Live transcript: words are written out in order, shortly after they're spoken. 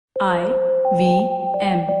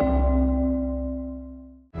IVM.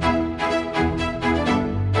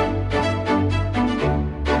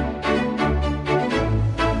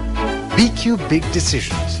 BQ Big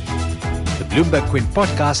Decisions, the Bloomberg Quint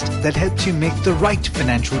podcast that helps you make the right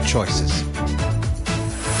financial choices.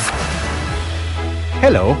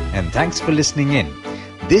 Hello, and thanks for listening in.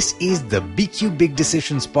 This is the BQ Big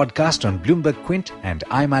Decisions podcast on Bloomberg Quint, and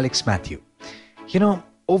I'm Alex Matthew. You know,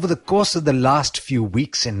 over the course of the last few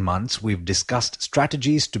weeks and months, we've discussed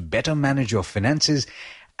strategies to better manage your finances,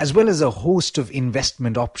 as well as a host of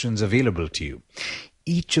investment options available to you.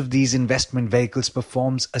 Each of these investment vehicles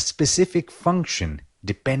performs a specific function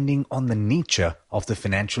depending on the nature of the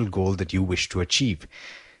financial goal that you wish to achieve.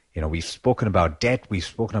 You know, we've spoken about debt, we've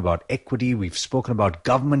spoken about equity, we've spoken about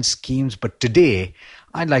government schemes, but today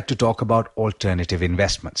I'd like to talk about alternative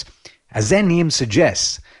investments. As their name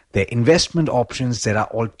suggests, they're investment options that are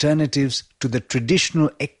alternatives to the traditional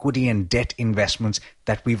equity and debt investments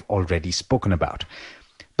that we've already spoken about.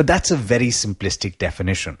 But that's a very simplistic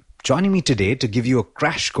definition. Joining me today to give you a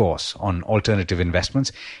crash course on alternative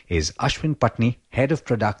investments is Ashwin Patni, Head of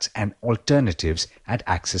Products and Alternatives at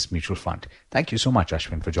Axis Mutual Fund. Thank you so much,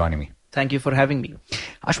 Ashwin, for joining me. Thank you for having me.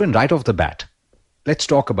 Ashwin, right off the bat, let's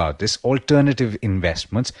talk about this. Alternative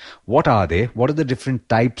investments. What are they? What are the different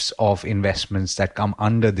types of investments that come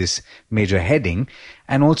under this major heading?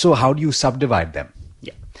 And also, how do you subdivide them?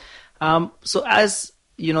 Yeah. So as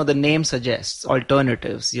you know, the name suggests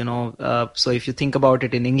alternatives, so if you think about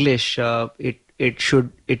it in English,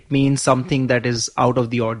 it means something that is out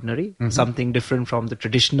of the ordinary, something different from the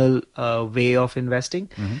traditional way of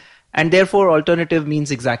investing. And therefore, alternative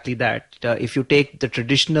means exactly that. If you take the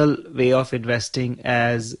traditional way of investing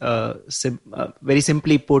as very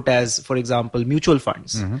simply put as, for example, mutual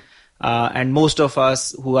funds. And most of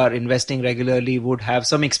us who are investing regularly would have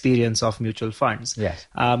some experience of mutual funds. Yes.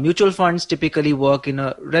 Mutual funds typically work in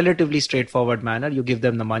a relatively straightforward manner. You give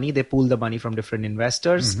them the money, they pool the money from different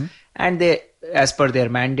investors, and they, as per their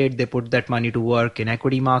mandate, they put that money to work in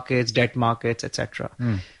equity markets, debt markets, etc.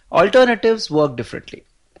 Alternatives work differently.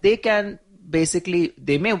 They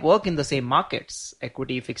may work in the same markets,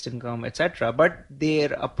 equity, fixed income, etc., but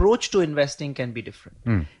their approach to investing can be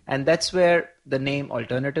different. And that's where the name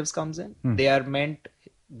alternatives comes in. They are meant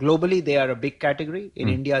globally, they are a big category. In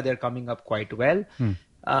India, they're coming up quite well.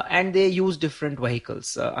 And they use different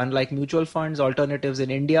vehicles. Unlike mutual funds, alternatives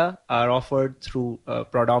in India are offered through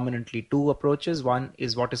predominantly two approaches. One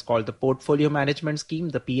is what is called the Portfolio Management Scheme,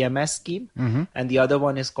 the PMS scheme, and the other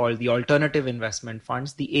one is called the Alternative Investment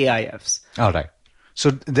Funds, the AIFs. All right.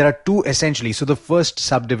 So there are two essentially. So the first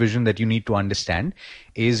subdivision that you need to understand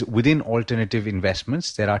is within alternative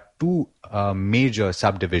investments, there are two major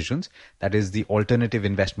subdivisions. That is the alternative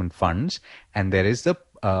investment funds, and there is the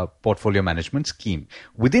portfolio management scheme.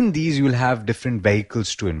 Within these, you will have different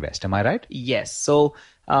vehicles to invest. Am I right? Yes. So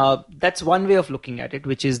that's one way of looking at it,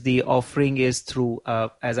 which is the offering is through,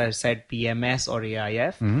 as I said, PMS or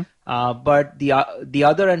AIF. But the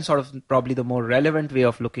other and sort of probably the more relevant way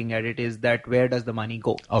of looking at it is that where does the money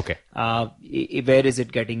go? Okay. Where is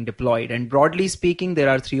it getting deployed? And broadly speaking, there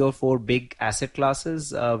are 3 or 4 big asset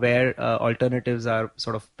classes where alternatives are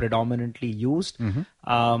sort of predominantly used.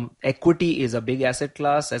 Equity is a big asset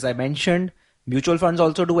class. As I mentioned, mutual funds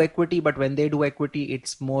also do equity, but when they do equity,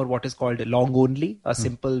 it's more what is called long only, a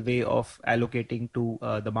simple way of allocating to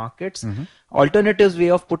the markets. Alternatives way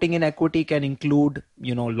of putting in equity can include,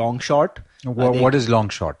 long short. What is long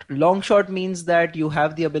short? Long short means that you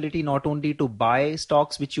have the ability not only to buy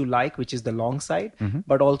stocks which you like, which is the long side,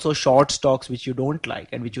 but also short stocks which you don't like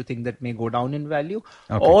and which you think that may go down in value,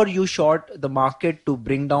 or you short the market to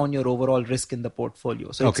bring down your overall risk in the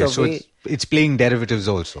portfolio. So it's playing derivatives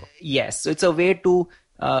also. Yes. So it's a way to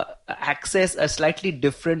access a slightly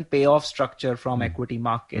different payoff structure from equity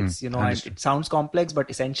markets. And it sounds complex, but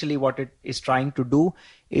essentially what it is trying to do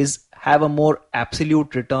is have a more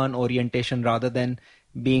absolute return orientation rather than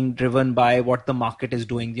being driven by what the market is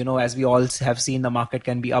doing. As we all have seen, the market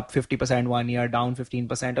can be up 50% one year, down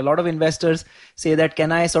 15%. A lot of investors say that,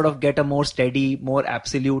 can I sort of get a more steady, more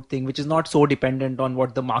absolute thing, which is not so dependent on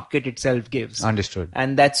what the market itself gives. Understood.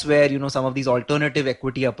 And that's where, some of these alternative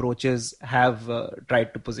equity approaches have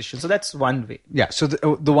tried to position. So that's one way. Yeah. So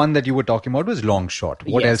the one that you were talking about was long short.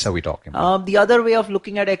 What else are we talking about? The other way of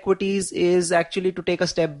looking at equities is actually to take a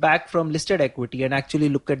step back from listed equity and actually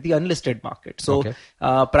look at the unlisted market. So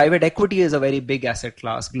private equity is a very big asset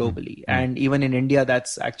class globally, and even in India,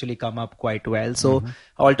 that's actually come up quite well. So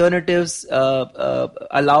alternatives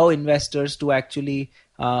allow investors to actually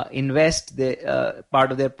invest the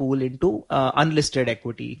part of their pool into unlisted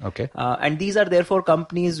equity. Okay. And these are therefore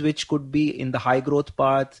companies which could be in the high growth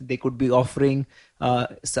path. They could be offering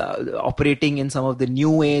operating in some of the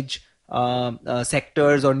new age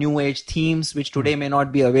sectors or new age themes which today may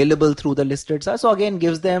not be available through the listed side. So again,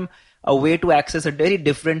 gives them a way to access a very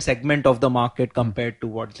different segment of the market compared to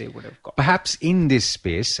what they would have got. Perhaps in this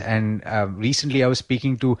space, and recently I was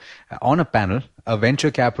speaking to, on a panel, a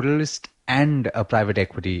venture capitalist and a private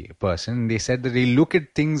equity person. They said that they look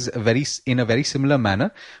at things in a very similar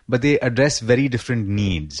manner, but they address very different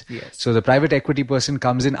needs. Yes. So the private equity person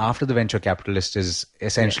comes in after the venture capitalist is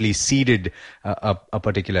essentially seeded a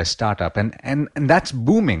particular startup, and that's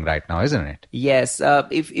booming right now, isn't it? Yes.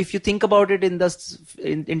 If you think about it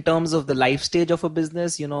in terms of the life stage of a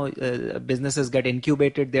business, businesses get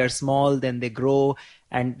incubated, they are small, then they grow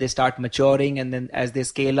and they start maturing, and then as they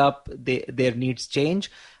scale up, their needs change.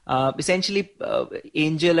 Essentially,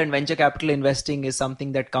 angel and venture capital investing is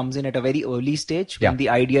something that comes in at a very early stage when the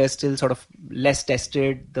idea is still sort of less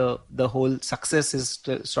tested. The whole success is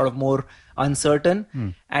sort of more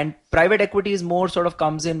uncertain, and private equity is more sort of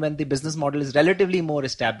comes in when the business model is relatively more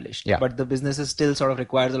established, but the business is still sort of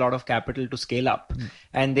requires a lot of capital to scale up,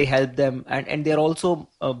 and they help them, and they're also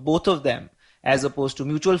both of them, as opposed to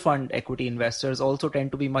mutual fund equity investors, also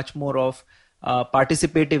tend to be much more of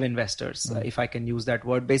participative investors, if I can use that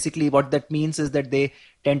word. Basically, what that means is that they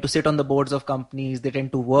tend to sit on the boards of companies, they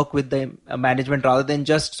tend to work with the management rather than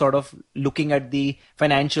just sort of looking at the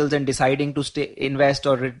financials and deciding to invest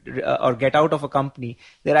or get out of a company.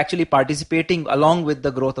 They're actually participating along with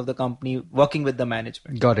the growth of the company, working with the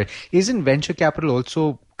management. Got it. Isn't venture capital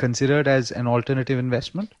also considered as an alternative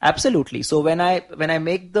investment? Absolutely. So when I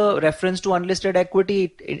make the reference to unlisted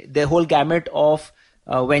equity, the whole gamut of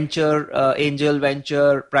venture, angel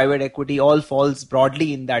venture, private equity all falls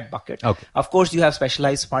broadly in that bucket. Okay. Of course, you have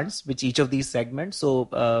specialized funds, which each of these segments. So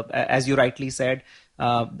as you rightly said,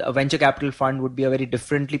 a venture capital fund would be a very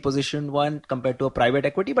differently positioned one compared to a private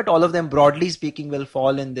equity, but all of them, broadly speaking, will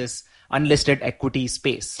fall in this unlisted equity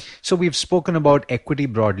space. So we've spoken about equity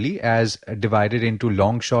broadly as divided into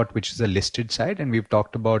long short, which is a listed side, and we've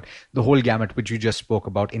talked about the whole gamut which you just spoke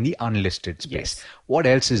about in the unlisted space. Yes. What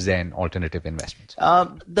else is there in alternative investments?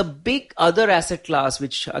 The big other asset class,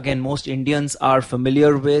 which again most Indians are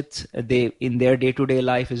familiar with, in their day-to-day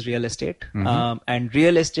life, is real estate. And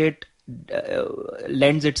real estate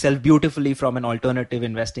lends itself beautifully from an alternative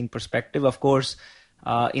investing perspective. Of course,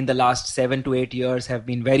 in the last 7 to 8 years have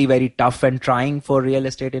been very, very tough and trying for real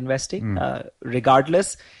estate investing.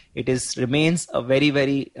 Regardless, it remains a very,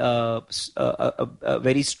 very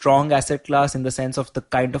very strong asset class in the sense of the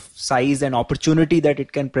kind of size and opportunity that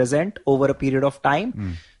it can present over a period of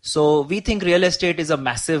time. So we think real estate is a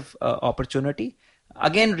massive opportunity.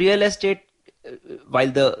 Again, real estate,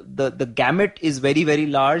 while the gamut is very, very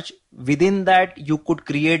large, within that you could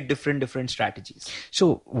create different strategies.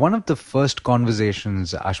 So one of the first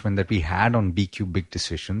conversations, Ashwin, that we had on BQ Big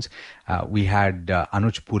Decisions, we had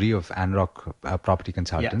Anuj Puri of Anrock Property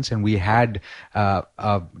Consultants, and we had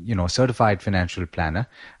certified financial planner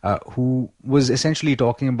who was essentially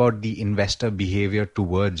talking about the investor behavior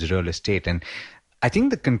towards real estate. And I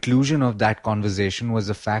think the conclusion of that conversation was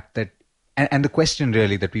the fact that, and the question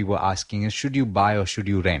really that we were asking is, should you buy or should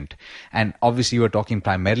you rent? And obviously you were talking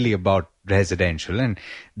primarily about residential, and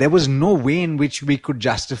there was no way in which we could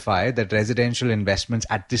justify that residential investments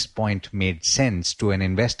at this point made sense to an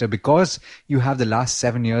investor, because you have the last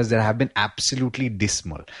 7 years that have been absolutely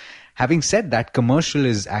dismal. Having said that, commercial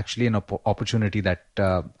is actually an opportunity that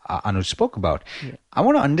Anuj spoke about. Yeah. I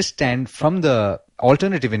want to understand from the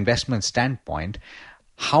alternative investment standpoint,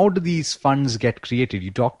 how do these funds get created?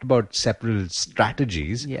 You talked about several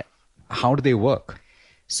strategies. Yeah. How do they work?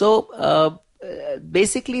 So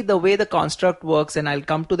basically the way the construct works, and I'll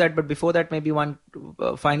come to that, but before that, maybe one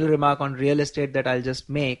final remark on real estate that I'll just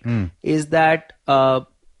make is that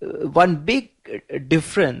one big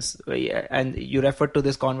difference, and you referred to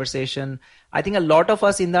this conversation, I think a lot of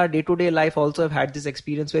us in our day-to-day life also have had this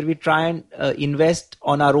experience where we try and invest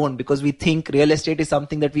on our own because we think real estate is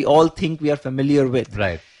something that we all think we are familiar with.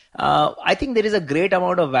 Right. I think there is a great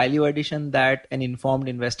amount of value addition that an informed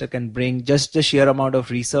investor can bring. Just the sheer amount of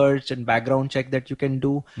research and background check that you can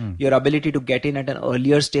do, your ability to get in at an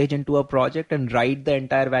earlier stage into a project and ride the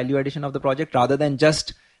entire value addition of the project rather than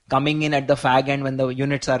just coming in at the fag end when the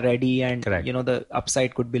units are ready, and Correct. the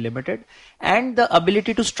upside could be limited, and the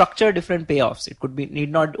ability to structure different payoffs. It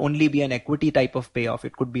need not only be an equity type of payoff,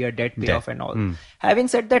 it could be a debt payoff and all. Having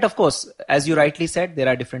said that, of course, as you rightly said, there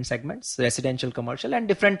are different segments, residential, commercial, and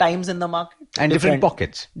different times in the market, and different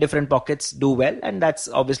pockets. Different pockets do well, and that's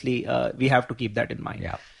obviously we have to keep that in mind.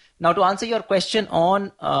 Yeah. Now, to answer your question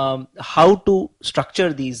on how to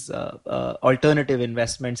structure these alternative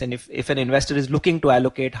investments, and if an investor is looking to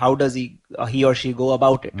allocate, how does he or she go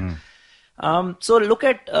about it? So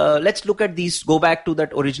let's look at these. Go back to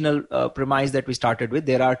that original premise that we started with.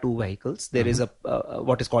 There are two vehicles. There is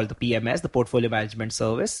what is called the PMS, the Portfolio Management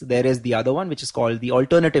Service. There is the other one, which is called the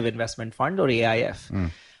Alternative Investment Fund, or AIF.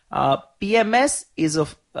 PMS is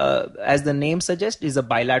as the name suggests, is a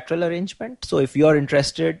bilateral arrangement. So if you are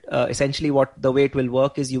interested, essentially the way it will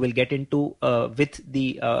work is you will get into with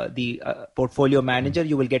the portfolio manager,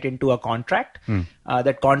 you will get into a contract.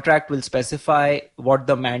 That contract will specify what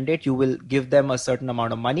the mandate. You will give them a certain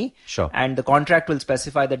amount of money. Sure. And the contract will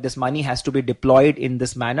specify that this money has to be deployed in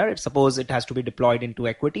this manner. Suppose it has to be deployed into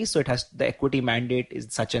equity. So the equity mandate is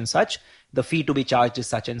such and such. The fee to be charged is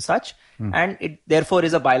such and such. And it therefore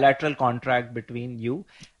is a bilateral contract between you.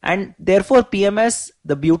 And therefore PMS,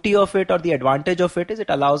 the beauty of it or the advantage of it is it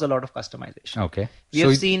allows a lot of customization. Okay.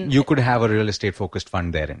 You could have a real estate focused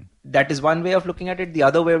fund therein. That is one way of looking at it. The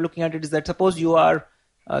other way of looking at it is that suppose you are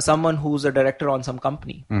someone who's a director on some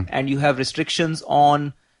company and you have restrictions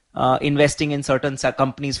on investing in certain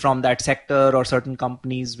companies from that sector, or certain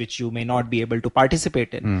companies which you may not be able to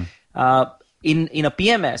participate in. In a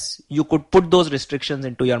PMS, you could put those restrictions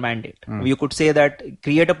into your mandate. You could say that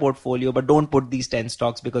create a portfolio, but don't put these 10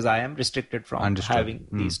 stocks because I am restricted from having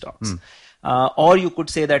these stocks. Or you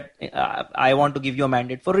could say that I want to give you a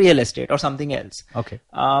mandate for real estate or something else. Okay.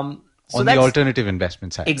 So on the alternative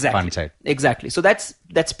investment side, exactly, fund side. Exactly. So that's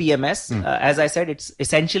PMS. As I said, it's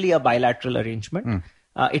essentially a bilateral arrangement.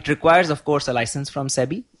 It requires, of course, a license from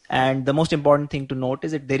SEBI. And the most important thing to note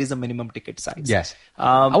is that there is a minimum ticket size. Yes.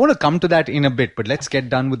 I want to come to that in a bit, but let's get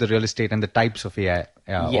done with the real estate and the types of AI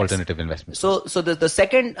alternative investments. So the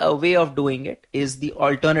second way of doing it is the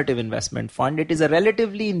alternative investment fund. It is a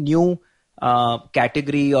relatively new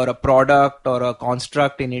category or a product or a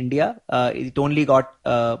construct in India. It only got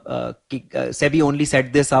SEBI only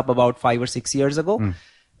set this up about 5 or 6 years ago.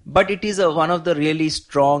 But it is one of the really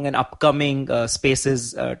strong and upcoming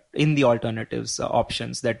spaces in the alternatives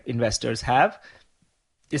options that investors have.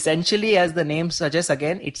 Essentially, as the name suggests,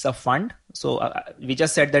 again, it's a fund. So we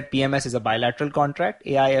just said that PMS is a bilateral contract.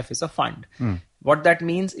 AIF is a fund. What that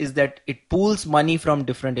means is that it pools money from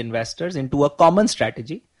different investors into a common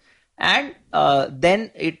strategy. And then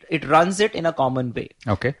it runs it in a common way.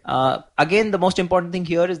 Okay. Again, the most important thing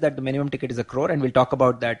here is that the minimum ticket is 1 crore, and we'll talk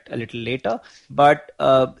about that a little later. But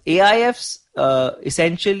AIFs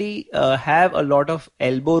essentially have a lot of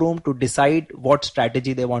elbow room to decide what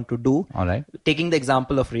strategy they want to do. All right. Taking the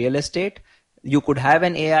example of real estate, you could have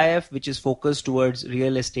an AIF which is focused towards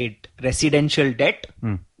real estate residential debt,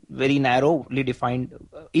 very narrowly defined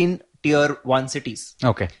in tier 1 cities.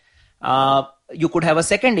 Okay. You could have a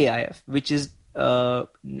second AIF, which is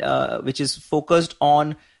focused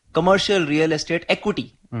on commercial real estate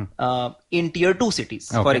equity in tier 2 cities,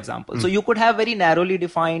 for example. So you could have very narrowly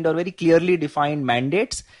defined or very clearly defined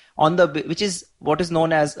mandates which is what is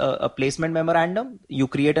known as a placement memorandum. You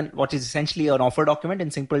create what is essentially an offer document in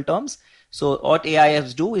simple terms. So what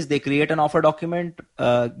AIFs do is they create an offer document,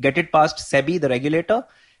 get it past SEBI, the regulator,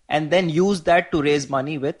 and then use that to raise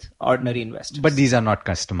money with ordinary investors. But these are not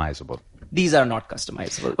customizable. These are not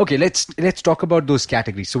customizable. Okay, let's talk about those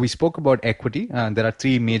categories. So we spoke about equity. There are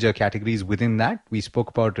 3 major categories within that. We spoke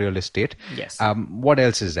about real estate. Yes. What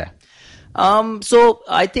else is there? So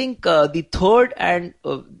I think the third and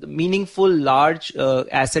meaningful large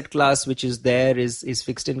asset class which is there is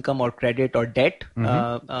fixed income or credit or debt,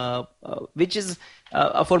 which is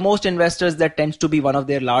for most investors that tends to be one of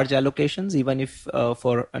their large allocations, even if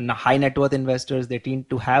for high net worth investors they tend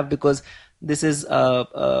to have, because this is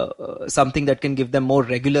something that can give them more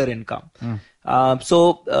regular income.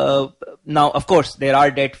 So now, of course, there are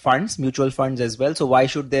debt funds, mutual funds as well. So why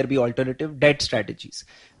should there be alternative debt strategies?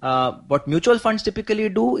 What mutual funds typically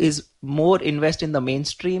do is more invest in the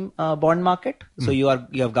mainstream bond market. So you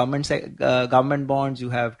have government bonds, you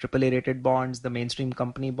have AAA rated bonds, the mainstream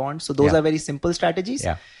company bonds. So those are very simple strategies.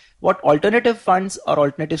 Yeah. What alternative funds or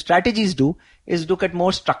alternative strategies do is look at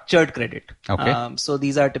more structured credit. Okay. So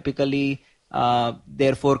these are typically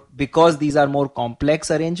therefore, because these are more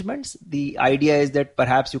complex arrangements, the idea is that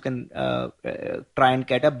perhaps you can try and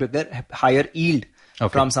get a higher yield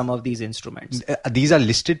from some of these instruments. These are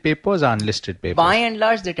listed papers or unlisted papers? By and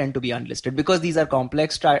large, they tend to be unlisted because these are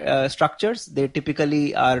complex structures. They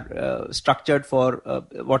typically are structured for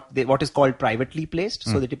what is called privately placed.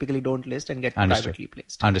 So they typically don't list and get privately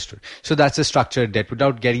placed. Understood. So that's a structured debt.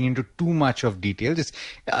 Without getting into too much of details, it's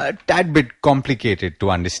a tad bit complicated to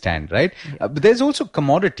understand, right? But there's also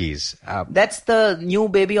commodities. That's the new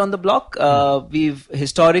baby on the block. We've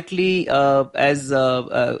historically, as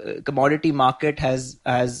commodity market has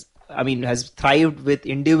thrived with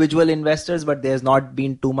individual investors, but there's not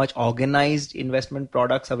been too much organized investment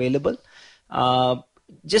products available.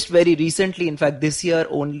 Just very recently, in fact, this year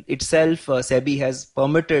itself, SEBI has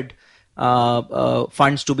permitted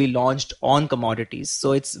funds to be launched on commodities.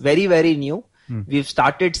 So it's very, very new. We've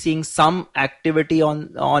started seeing some activity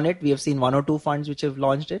on it. We have seen 1 or 2 funds which have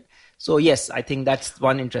launched it. So yes, I think that's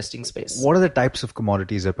one interesting space. What are the types of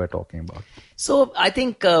commodities that we're talking about? So I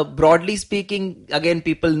think broadly speaking, again,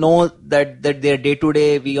 people know that their day to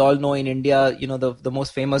day, we all know in India, the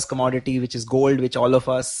most famous commodity, which is gold, which all of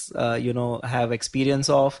us, have experience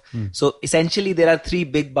of. So essentially there are 3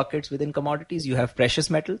 big buckets within commodities. You have precious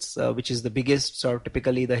metals, which is the biggest, or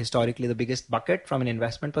typically historically the biggest bucket from an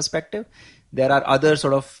investment perspective. There are other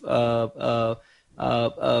sort of,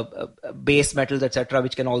 base metals, etc.,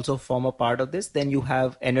 which can also form a part of this. Then you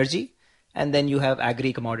have energy, and then you have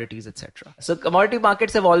agri commodities, etc. So commodity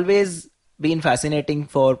markets have always been fascinating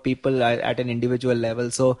for people at an individual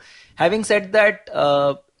level. So having said that,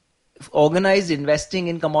 organized investing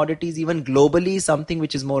in commodities, even globally, is something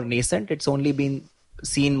which is more nascent. It's only been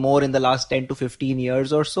seen more in the last 10 to 15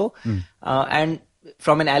 years or so. And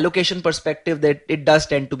from an allocation perspective, that it does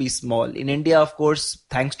tend to be small. In India, of course,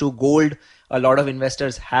 thanks to gold, a lot of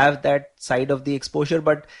investors have that side of the exposure.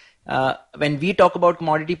 But when we talk about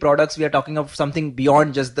commodity products, we are talking of something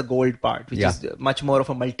beyond just the gold part, which is much more of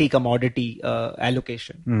a multi-commodity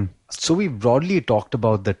allocation. So we broadly talked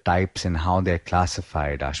about the types and how they're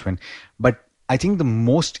classified, Ashwin. But I think the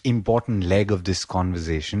most important leg of this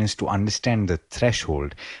conversation is to understand the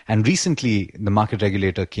threshold. And recently, the market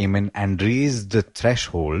regulator came in and raised the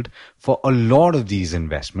threshold for a lot of these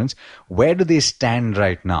investments. Where do they stand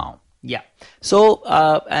right now? Yeah. So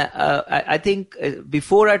I think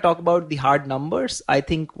before I talk about the hard numbers, I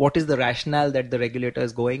think what is the rationale that the regulator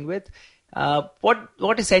is going with?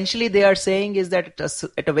 What essentially they are saying is that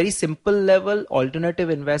at a very simple level, alternative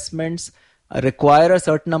investments require a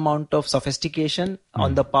certain amount of sophistication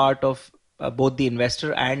on the part of both the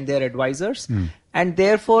investor and their advisors. And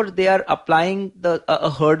therefore, they are applying a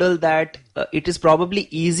hurdle that it is probably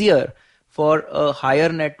easier for a higher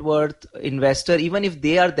net worth investor, even if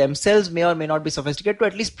they are themselves may or may not be sophisticated, to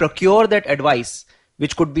at least procure that advice,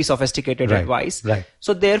 which could be sophisticated advice. Right.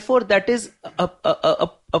 So therefore, that is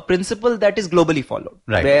a principle that is globally followed,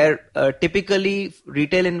 where typically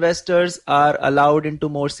retail investors are allowed into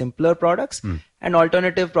more simpler products, and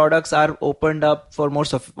alternative products are opened up for more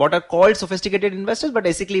what are called sophisticated investors, but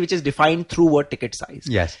basically which is defined through what ticket size.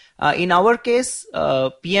 Yes. In our case,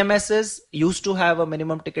 PMSs used to have a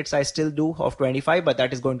minimum ticket size, still do, of 25, but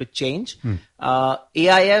that is going to change.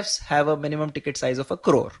 AIFs have a minimum ticket size of 1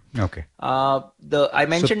 crore. Okay. I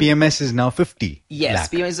mentioned so PMS is now 50. Yes,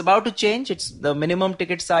 PMS is about to change. It's the minimum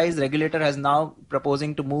ticket size. Regulator has now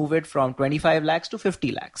proposing to move it from 25 lakhs to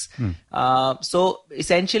 50 lakhs. So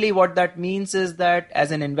essentially what that means is that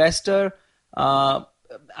as an investor,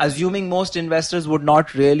 assuming most investors would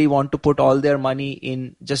not really want to put all their money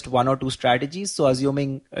in just 1 or 2 strategies. So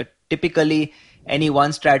assuming typically any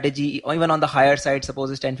one strategy, or even on the higher side, suppose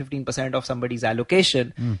it's 10-15% of somebody's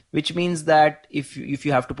allocation, which means that if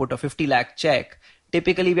you have to put a 50 lakh check,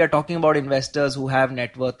 typically we are talking about investors who have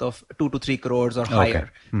net worth of 2 to 3 crores or higher,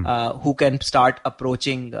 who can start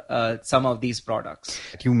approaching some of these products.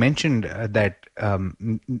 You mentioned that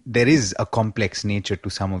there is a complex nature to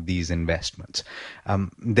some of these investments.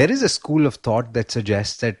 There is a school of thought that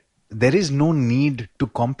suggests that there is no need to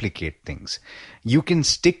complicate things. You can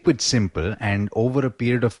stick with simple and over a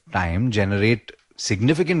period of time generate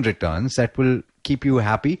significant returns that will keep you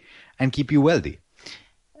happy and keep you wealthy.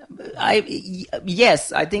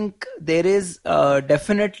 Yes, I think there is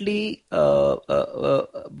definitely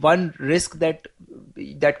one risk that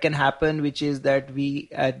can happen, which is that we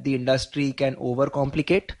at the industry can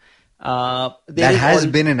overcomplicate. That has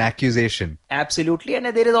been an accusation. Absolutely. And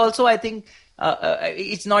there is also, I think,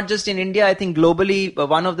 it's not just in India. I think globally,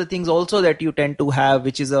 one of the things also that you tend to have,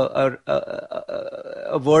 which is a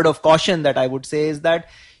word of caution that I would say, is that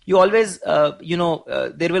you always,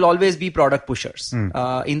 there will always be product pushers,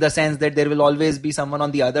 in the sense that there will always be someone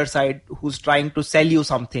on the other side who's trying to sell you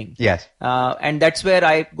something. Yes. And that's where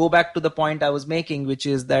I go back to the point I was making, which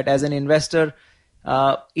is that as an investor,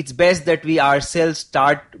 it's best that we ourselves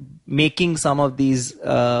start making some of these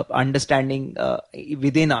understanding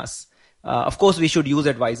within us. Of course, we should use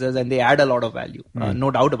advisors and they add a lot of value,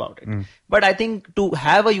 no doubt about it. But I think to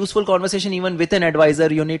have a useful conversation even with an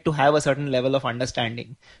advisor, you need to have a certain level of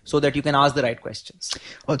understanding so that you can ask the right questions.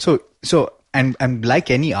 Also, and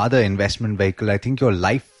like any other investment vehicle, I think your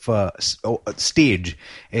life stage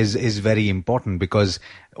is very important, because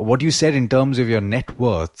what you said in terms of your net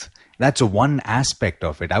worth, that's one aspect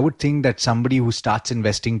of it. I would think that somebody who starts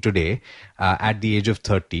investing today at the age of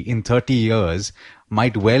 30, in 30 years,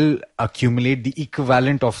 might well accumulate the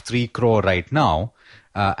equivalent of 3 crore right now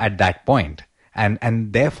at that point.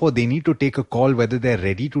 And therefore, they need to take a call whether they're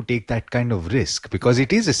ready to take that kind of risk, because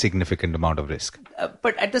it is a significant amount of risk.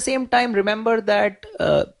 But at the same time, remember that,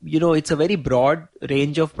 it's a very broad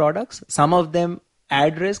range of products. Some of them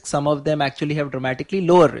add risk, some of them actually have dramatically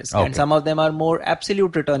lower risk, and some of them are more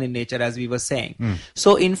absolute return in nature, as we were saying.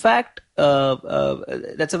 So in fact,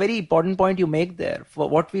 that's a very important point you make there. For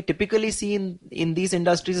what we typically see in these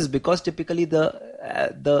industries is because typically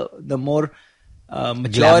the more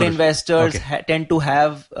mature investors tend to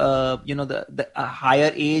have the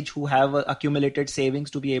higher age, who have accumulated savings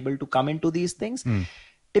to be able to come into these things.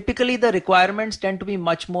 Typically, the requirements tend to be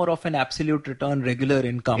much more of an absolute return, regular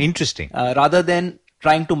income. Interesting. Rather than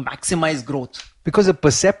trying to maximize growth. Because a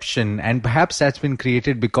perception, and perhaps that's been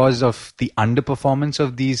created because of the underperformance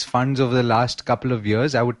of these funds over the last couple of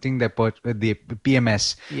years. I would think that the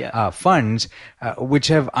PMS funds, which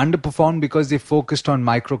have underperformed because they focused on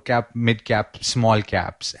micro cap, mid cap, small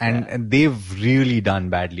caps, and they've really done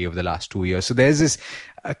badly over the last 2 years. So there's this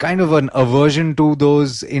kind of an aversion to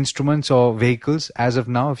those instruments or vehicles as of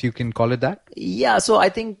now, if you can call it that. Yeah, so I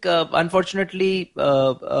think unfortunately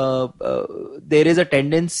there is a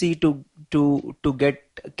tendency to get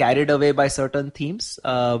carried away by certain themes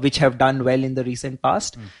which have done well in the recent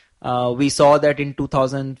past. We saw that in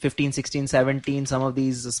 2015, 16, 17, some of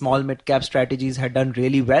these small mid-cap strategies had done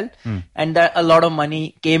really well, and that a lot of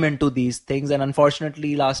money came into these things, and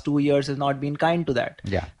unfortunately last 2 years has not been kind to that.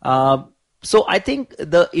 So I think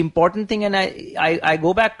the important thing, and I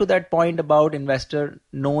go back to that point about investor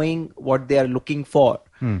knowing what they are looking for,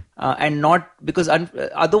 and not, because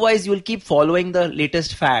otherwise you will keep following the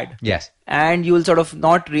latest fad. Yes. And you will sort of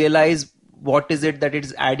not realize what is it that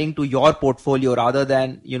it's adding to your portfolio, rather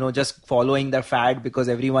than, just following the fad because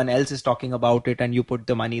everyone else is talking about it and you put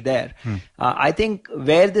the money there. I think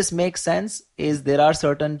where this makes sense is there are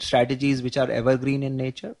certain strategies which are evergreen in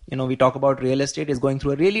nature. We talk about real estate is going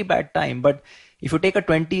through a really bad time, but if you take a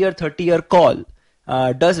 20-year, 30-year call,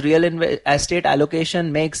 does real estate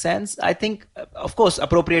allocation make sense? I think, of course,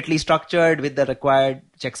 appropriately structured with the required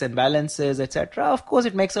checks and balances, etc. Of course,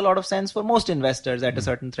 it makes a lot of sense for most investors at a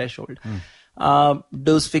certain threshold.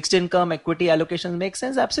 Does fixed income equity allocations make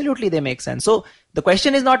sense? Absolutely, they make sense. So the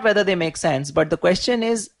question is not whether they make sense, but the question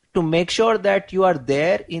is to make sure that you are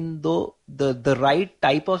there in the right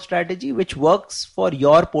type of strategy which works for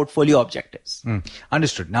your portfolio objectives.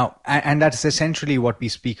 Understood. Now, and that's essentially what we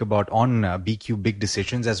speak about on BQ Big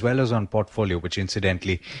Decisions, as well as on Portfolio, which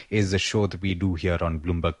incidentally is the show that we do here on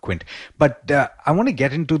Bloomberg Quint. But I want to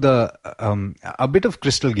get into a bit of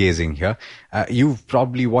crystal gazing here. You've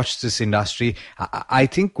probably watched this industry. I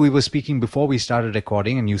think we were speaking before we started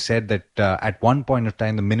recording, and you said that at one point of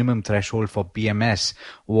time, the minimum threshold for PMS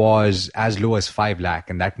was as low as 5 lakh,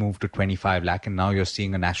 and that moved to 25 lakh, and now you're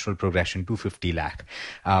seeing a natural progression to 50 lakh.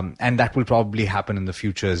 And that will probably happen in the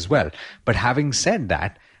future as well. But having said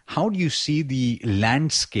that, how do you see the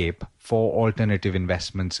landscape for alternative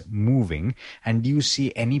investments moving? And do you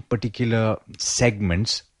see any particular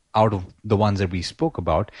segments out of the ones that we spoke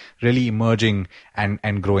about really emerging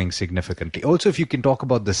and growing significantly? Also, if you can talk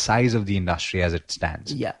about the size of the industry as it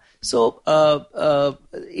stands. Yeah. So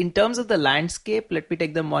in terms of the landscape, let me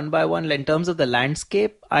take them one by one. In terms of the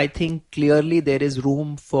landscape, I think clearly there is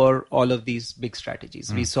room for all of these big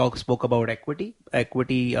strategies. We spoke about equity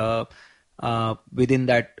within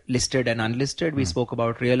that listed and unlisted. We spoke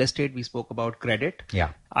about real estate. We spoke about credit.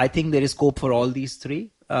 Yeah. I think there is scope for all these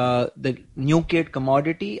three. The new kid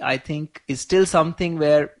commodity, I think, is still something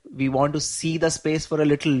where we want to see the space for a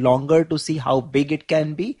little longer to see how big it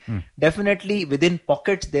can be. Definitely within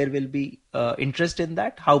pockets, there will be interest in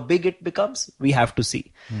that. How big it becomes, we have to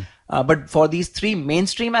see. But for these three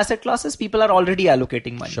mainstream asset classes, people are already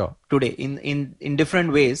allocating money today in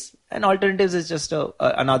different ways. And alternatives is just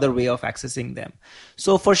another way of accessing them.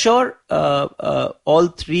 So for sure, all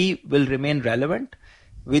three will remain relevant.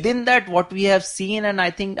 Within that, what we have seen, and I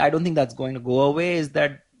don't think that's going to go away, is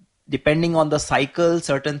that depending on the cycle,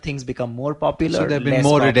 certain things become more popular. So there have been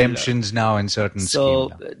more redemptions now in certain schemes.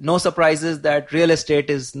 So no surprises that real estate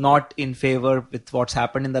is not in favor with what's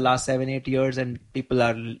happened in the last 7-8 years, and people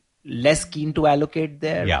are less keen to allocate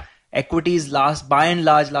there. Yeah. Equities by and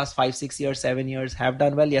large, last 5, 6 years, 7 years have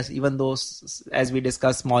done well. Yes, even those, as we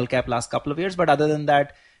discussed, small cap last couple of years. But other than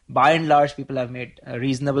that, by and large, people have made a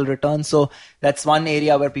reasonable returns. So that's one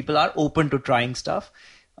area where people are open to trying stuff.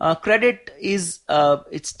 Credit is,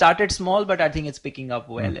 it started small, but I think it's picking up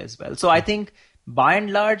well as well. So I think by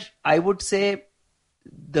and large, I would say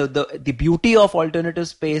the beauty of alternative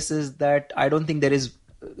space is that I don't think there is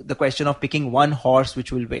the question of picking one horse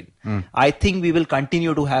which will win. I think we will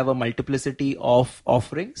continue to have a multiplicity of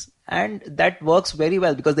offerings, and that works very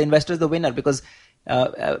well because the investor is the winner, because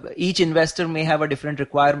each investor may have a different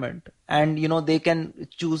requirement, and they can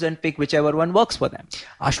choose and pick whichever one works for them.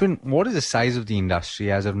 Ashwin, what is the size of the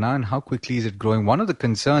industry as of now, and how quickly is it growing? One of the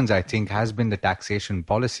concerns, I think, has been the taxation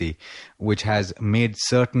policy, which has made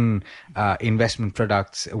certain investment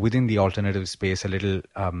products within the alternative space a little,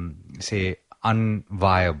 say,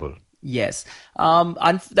 unviable. Yes,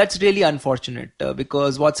 that's really unfortunate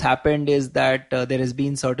because what's happened is that there has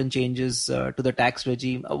been certain changes to the tax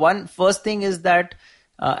regime. First thing is that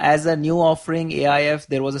as a new offering, AIF,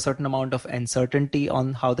 there was a certain amount of uncertainty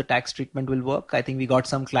on how the tax treatment will work. I think we got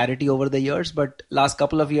some clarity over the years, but last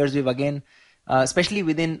couple of years we've again, especially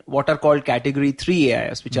within what are called category 3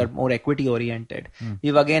 AIFs, which are more equity oriented,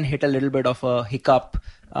 we've again hit a little bit of a hiccup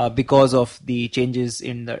because of the changes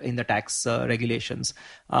in the tax regulations.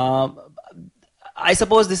 I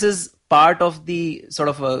suppose this is part of the sort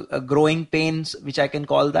of a growing pains, which I can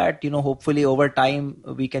call that. Hopefully over time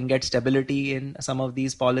we can get stability in some of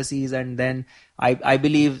these policies, and then I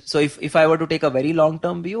believe, so if I were to take a very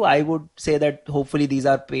long-term view, I would say that hopefully these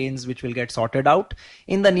are pains which will get sorted out.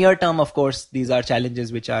 In the near term, of course, these are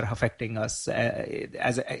challenges which are affecting us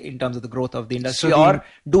in terms of the growth of the industry, or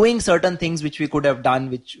doing certain things which we could have done,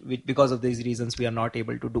 which because of these reasons we are not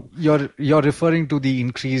able to do. You're referring to the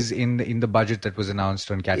increase in the budget that was announced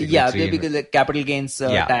on category 3. Yeah, because the capital gains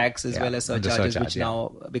tax as well as surcharges, which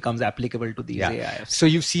now becomes applicable to these AIFs. So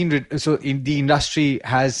you've seen, so in the industry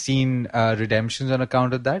has seen redemptions on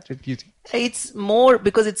account of that? It's more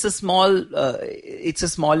because it's a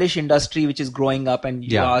smallish industry which is growing up, and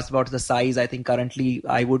you asked about the size. I think currently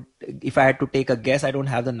if I had to take a guess, I don't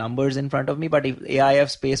have the numbers in front of me, but if AIF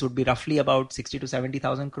space would be roughly about 60 to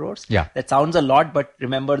 70,000 crores. Yeah. That sounds a lot, but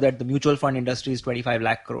remember that the mutual fund industry is 25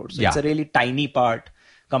 lakh crores. So it's a really tiny part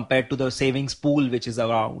compared to the savings pool which is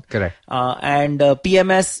around. Correct. And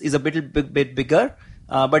PMS is a bit bigger.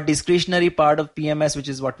 But discretionary part of PMS, which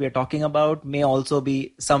is what we are talking about, may also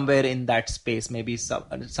be somewhere in that space, maybe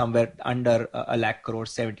somewhere under a lakh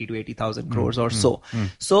crores, 70 to 80,000 crores or so.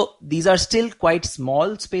 So these are still quite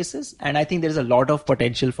small spaces, and I think there is a lot of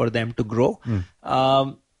potential for them to grow.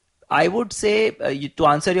 I would say, to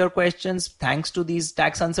answer your questions, thanks to these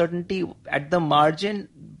tax uncertainty, at the margin,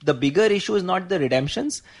 the bigger issue is not the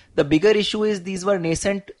redemptions. The bigger issue is these were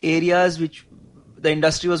nascent areas which the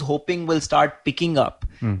industry was hoping will start picking up.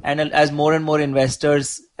 And as more and more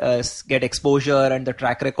investors get exposure and the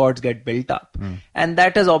track records get built up. And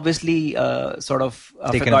that has obviously sort of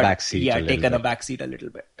taken a backseat. Yeah, taken a backseat a little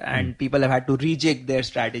bit. And people have had to rejig their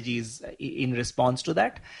strategies in response to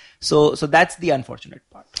that. So that's the unfortunate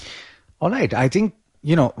part. All right. I think,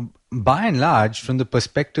 by and large, from the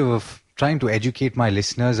perspective of trying to educate my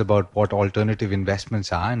listeners about what alternative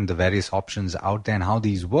investments are and the various options out there and how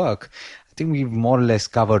these work, I think we've more or less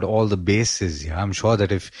covered all the bases here. I'm sure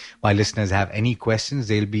that if my listeners have any questions,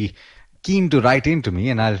 they'll be keen to write into me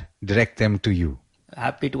and I'll direct them to you.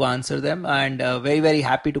 Happy to answer them, and very, very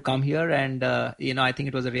happy to come here. And, I think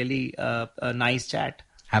it was a really a nice chat.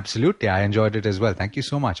 Absolutely. I enjoyed it as well. Thank you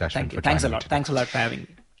so much, Ashwin. Thank you. Thanks a lot. Thanks a lot for having me.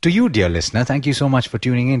 To you, dear listener, thank you so much for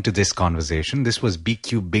tuning in to this conversation. This was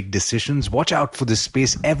BQ Big Decisions. Watch out for this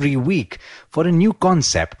space every week for a new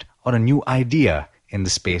concept or a new idea in the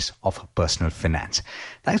space of personal finance.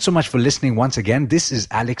 Thanks so much for listening once again. This is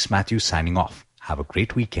Alex Matthews signing off. Have a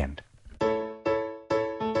great weekend.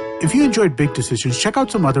 If you enjoyed Big Decisions, check out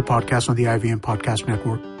some other podcasts on the IVM Podcast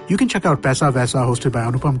Network. You can check out Paisa Vaisa, hosted by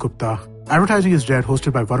Anupam Gupta, Advertising is Dead,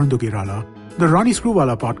 hosted by Varun Dugirala, the Ronnie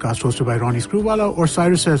Screwwala podcast, hosted by Ronnie Screwwala, or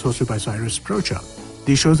Cyrus Says, hosted by Cyrus Procha.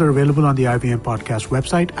 These shows are available on the IVM Podcast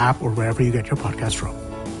website, app, or wherever you get your podcasts from.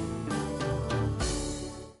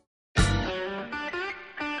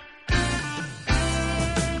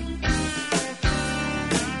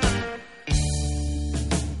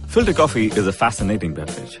 Filter coffee is a fascinating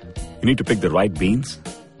beverage. You need to pick the right beans,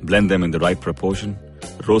 blend them in the right proportion,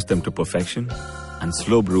 roast them to perfection, and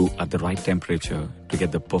slow brew at the right temperature to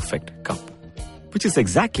get the perfect cup. Which is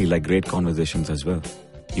exactly like great conversations as well.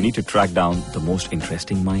 You need to track down the most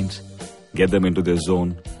interesting minds, get them into their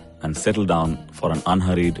zone, and settle down for an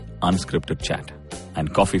unhurried, unscripted chat.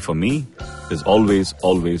 And coffee for me is always,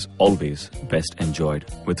 always, always best enjoyed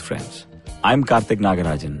with friends. I'm Karthik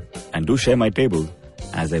Nagarajan, and do share my table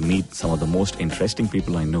as I meet some of the most interesting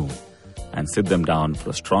people I know and sit them down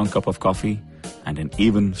for a strong cup of coffee and an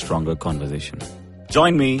even stronger conversation.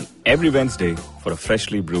 Join me every Wednesday for a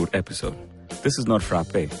freshly brewed episode. This is not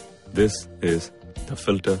Frappe. This is the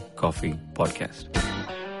Filter Coffee Podcast.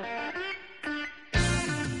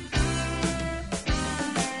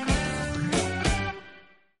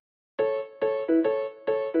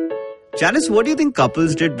 Janice, what do you think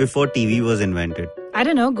couples did before TV was invented? I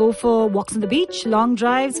don't know, go for walks on the beach, long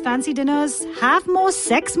drives, fancy dinners, have more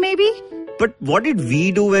sex maybe? But what did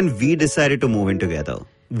we do when we decided to move in together?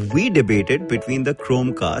 We debated between the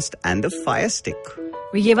Chromecast and the Fire Stick.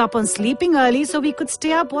 We gave up on sleeping early so we could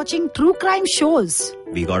stay up watching true crime shows.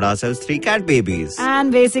 We got ourselves 3 cat babies.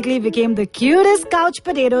 And basically became the cutest couch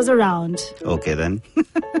potatoes around. Okay then.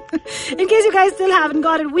 In case you guys still haven't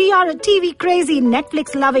got it, we are a TV crazy,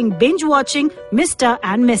 Netflix loving, binge watching Mr.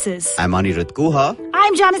 and Mrs. I'm Anirudh Guha.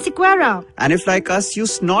 I'm Janice Sequeira. And if like us, you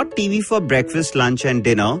snort TV for breakfast, lunch and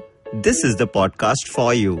dinner, this is the podcast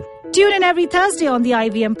for you. Tune in every Thursday on the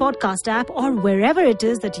IVM podcast app or wherever it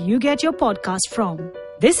is that you get your podcast from.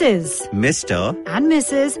 This is Mr. and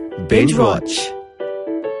Mrs. Binge Watch.